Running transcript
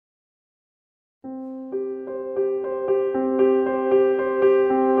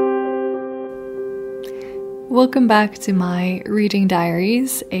Welcome back to my Reading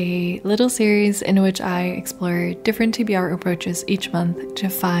Diaries, a little series in which I explore different TBR approaches each month to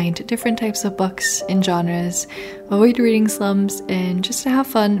find different types of books and genres, avoid reading slumps, and just to have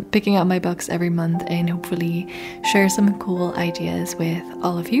fun picking up my books every month and hopefully share some cool ideas with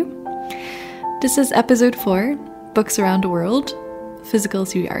all of you. This is episode 4, Books Around the World, Physical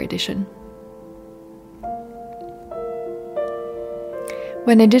TBR edition.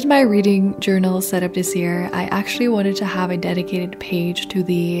 When I did my reading journal setup this year, I actually wanted to have a dedicated page to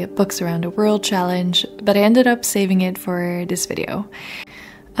the Books Around the World challenge, but I ended up saving it for this video.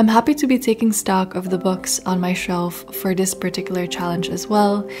 I'm happy to be taking stock of the books on my shelf for this particular challenge as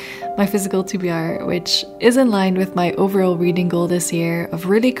well, my physical TBR, which is in line with my overall reading goal this year of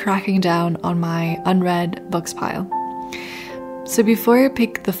really cracking down on my unread books pile. So before I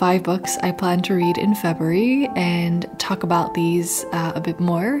pick the 5 books I plan to read in February and talk about these a bit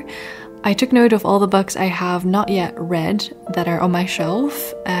more, I took note of all the books I have not yet read that are on my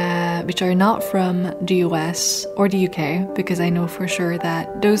shelf, which are not from the US or the UK, because I know for sure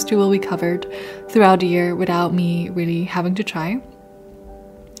that those two will be covered throughout the year without me really having to try.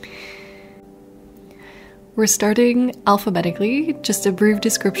 We're starting alphabetically, just a brief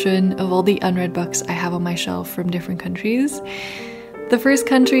description of all the unread books I have on my shelf from different countries. The first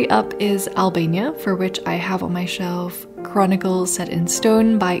country up is Albania, for which I have on my shelf Chronicle Set in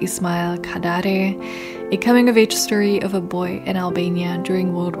Stone by Ismail Kadare, a coming-of-age story of a boy in Albania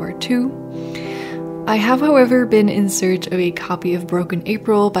during World War II. I have, however, been in search of a copy of Broken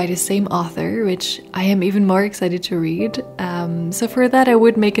April by the same author, which I am even more excited to read. So for that, I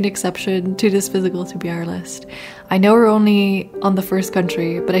would make an exception to this physical TBR list. I know we're only on the first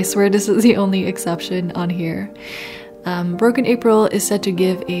country, but I swear this is the only exception on here. Broken April is said to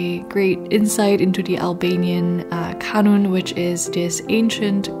give a great insight into the Albanian kanun, which is this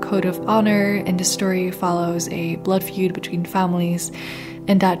ancient code of honor, and the story follows a blood feud between families,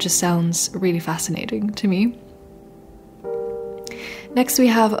 and that just sounds really fascinating to me. Next we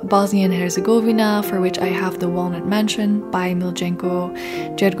have Bosnia and Herzegovina, for which I have The Walnut Mansion by Miljenko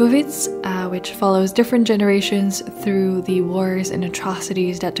Djergovic, which follows different generations through the wars and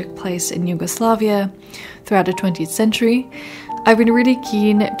atrocities that took place in Yugoslavia throughout the 20th century. I've been really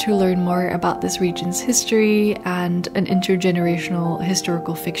keen to learn more about this region's history, and an intergenerational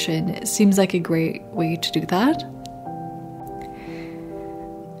historical fiction seems like a great way to do that.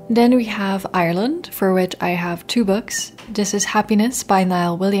 Then we have Ireland, for which I have 2 books. This is Happiness by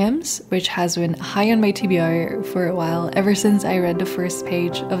Niall Williams, which has been high on my TBR for a while, ever since I read the first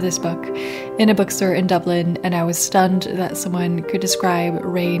page of this book in a bookstore in Dublin, and I was stunned that someone could describe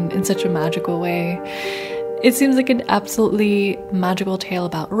rain in such a magical way. It seems like an absolutely magical tale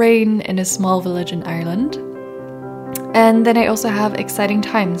about rain in a small village in Ireland. And then I also have Exciting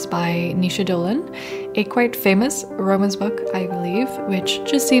Times by Nisha Dolan, a quite famous romance book, I believe, which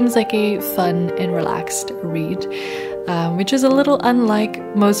just seems like a fun and relaxed read, which is a little unlike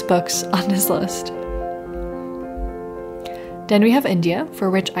most books on this list. Then we have India, for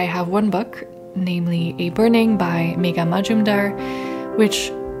which I have 1 book, namely A Burning by Megha Majumdar,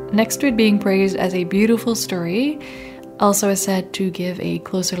 which, next to it being praised as a beautiful story, also is said to give a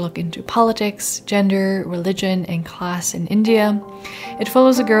closer look into politics, gender, religion, and class in India. It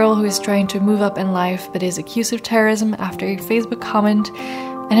follows a girl who is trying to move up in life but is accused of terrorism after a Facebook comment,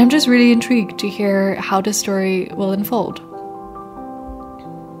 and I'm just really intrigued to hear how the story will unfold.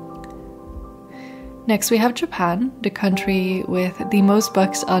 Next we have Japan, the country with the most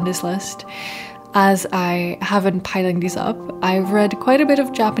books on this list. As I have been piling these up, I've read quite a bit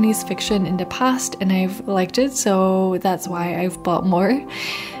of Japanese fiction in the past and I've liked it, so that's why I've bought more.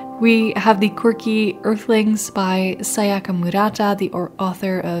 We have the quirky Earthlings by Sayaka Murata, the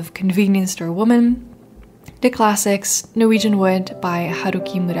author of Convenience Store Woman. The classics Norwegian Wood by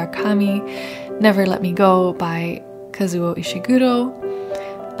Haruki Murakami, Never Let Me Go by Kazuo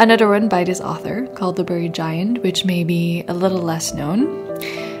Ishiguro. Another one by this author called The Buried Giant, which may be a little less known.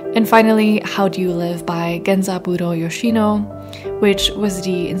 And finally, How Do You Live by Genzaburo Yoshino, which was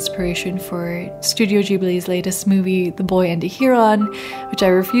the inspiration for Studio Ghibli's latest movie, The Boy and the Heron, which I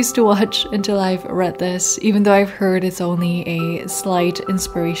refuse to watch until I've read this, even though I've heard it's only a slight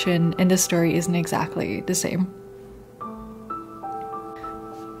inspiration and the story isn't exactly the same.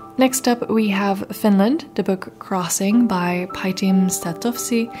 Next up, we have Finland, the book Crossing by Paitim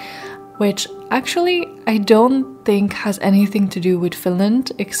Statovsi, which actually I don't think has anything to do with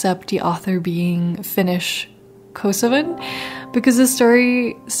Finland, except the author being Finnish Kosovan, because the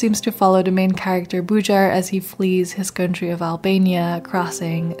story seems to follow the main character Bujar as he flees his country of Albania,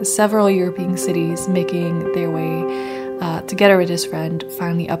 crossing several European cities, making their way together with his friend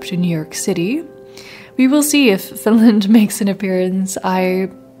finally up to New York City. we will see if Finland makes an appearance. I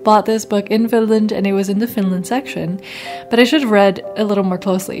bought this book in Finland and it was in the Finland section, but I should have read a little more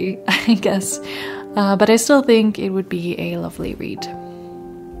closely, I guess. But I still think it would be a lovely read.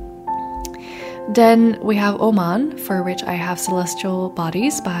 Then we have Oman, for which I have Celestial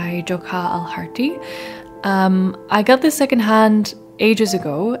Bodies by Joka Al-Harti. I got this secondhand ages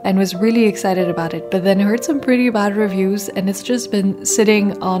ago and was really excited about it, but then heard some pretty bad reviews and it's just been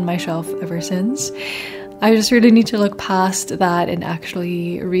sitting on my shelf ever since. I just really need to look past that and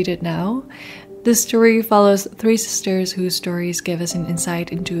actually read it now. This story follows 3 sisters whose stories give us an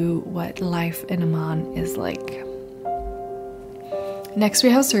insight into what life in Oman is like. Next we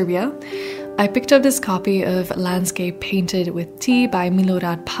have Serbia. I picked up this copy of Landscape Painted with Tea by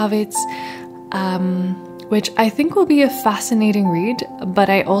Milorad Pavic, which I think will be a fascinating read, but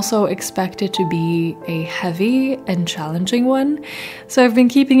I also expect it to be a heavy and challenging one. So I've been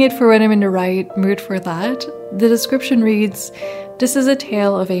keeping it for when I'm in the right mood for that. The description reads, "This is a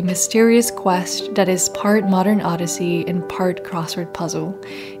tale of a mysterious quest that is part modern odyssey and part crossword puzzle.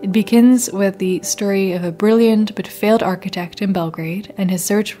 It begins with the story of a brilliant but failed architect in Belgrade and his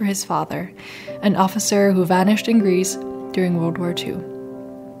search for his father, an officer who vanished in Greece during World War II.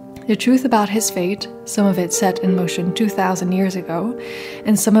 The truth about his fate, some of it set in motion 2,000 years ago,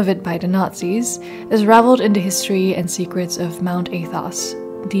 and some of it by the Nazis, is raveled in the history and secrets of Mount Athos,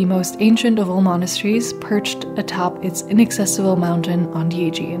 the most ancient of all monasteries, perched atop its inaccessible mountain on the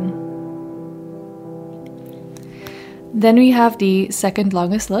Aegean." Then we have the second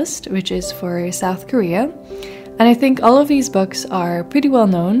longest list, which is for South Korea. And I think all of these books are pretty well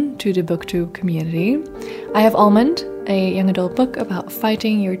known to the booktube community. I have Almond, a young adult book about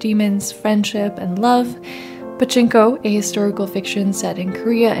fighting your demons, friendship, and love. Pachinko, a historical fiction set in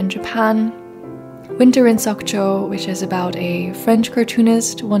Korea and Japan. Winter in Sokcho, which is about a French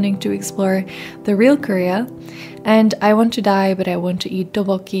cartoonist wanting to explore the real Korea. And I Want to Die, But I Want to Eat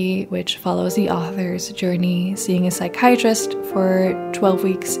Tteokbokki, which follows the author's journey seeing a psychiatrist for 12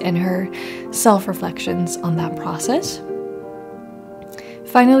 weeks and her self-reflections on that process.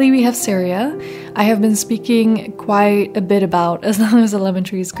 Finally, we have Syria. I have been speaking quite a bit about As Long as the Lemon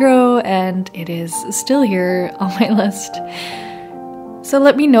Trees Grow, and it is still here on my list. So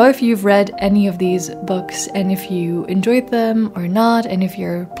let me know if you've read any of these books and if you enjoyed them or not, and if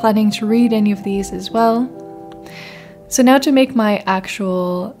you're planning to read any of these as well. So now to make my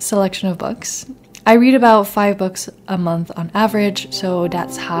actual selection of books. I read about 5 books a month on average, so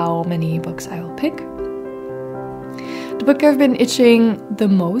that's how many books I will pick. The book I've been itching the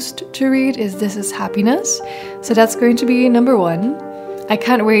most to read is This Is Happiness, so that's going to be number 1. I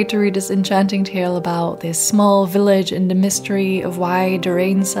can't wait to read this enchanting tale about this small village and the mystery of why the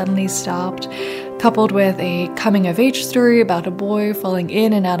rain suddenly stopped, coupled with a coming-of-age story about a boy falling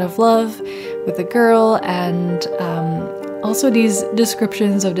in and out of love with a girl, and also these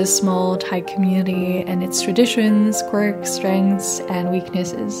descriptions of this small, tight community and its traditions, quirks, strengths, and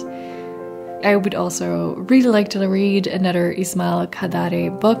weaknesses. I would also really like to read another Ismail Kadare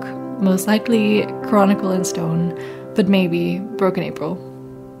book, most likely Chronicle in Stone, but maybe Broken April.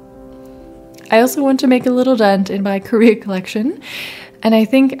 I also want to make a little dent in my Korea collection, and I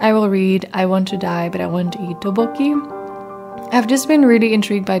think I will read I Want to Die, But I Want to Eat Tteokbokki. I've just been really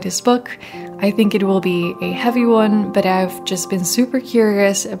intrigued by this book. I think it will be a heavy one, but I've just been super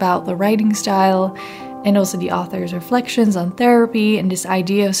curious about the writing style and also the author's reflections on therapy and this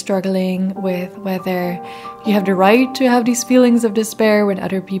idea of struggling with whether you have the right to have these feelings of despair when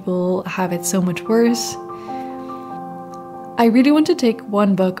other people have it so much worse. I really want to take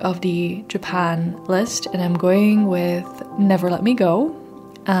one book of the Japan list, and I'm going with Never Let Me Go.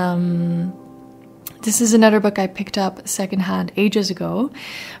 This is another book I picked up secondhand ages ago,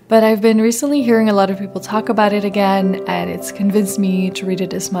 but I've been recently hearing a lot of people talk about it again, and it's convinced me to read it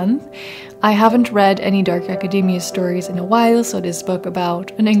this month. I haven't read any dark academia stories in a while, so this book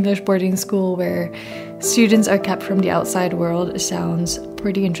about an English boarding school where students are kept from the outside world sounds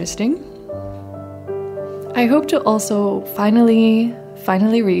pretty interesting. I hope to also finally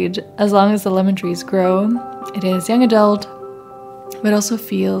read As Long as the Lemon Trees Grow. It is young adult, but also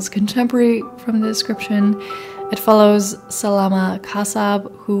feels contemporary from the description. It follows Salama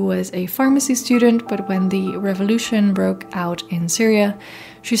Kassab, who was a pharmacy student, but when the revolution broke out in Syria,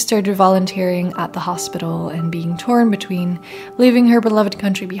 she started volunteering at the hospital and being torn between leaving her beloved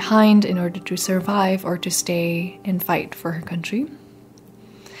country behind in order to survive or to stay and fight for her country.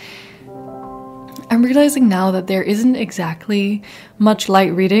 I'm realizing now that there isn't exactly much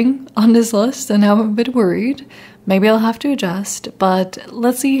light reading on this list, and I'm a bit worried. Maybe I'll have to adjust, but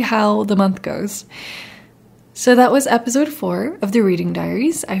let's see how the month goes. So that was episode 4 of the Reading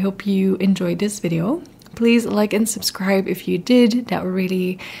Diaries. I hope you enjoyed this video. Please like and subscribe if you did. That would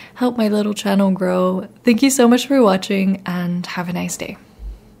really help my little channel grow. Thank you so much for watching and have a nice day.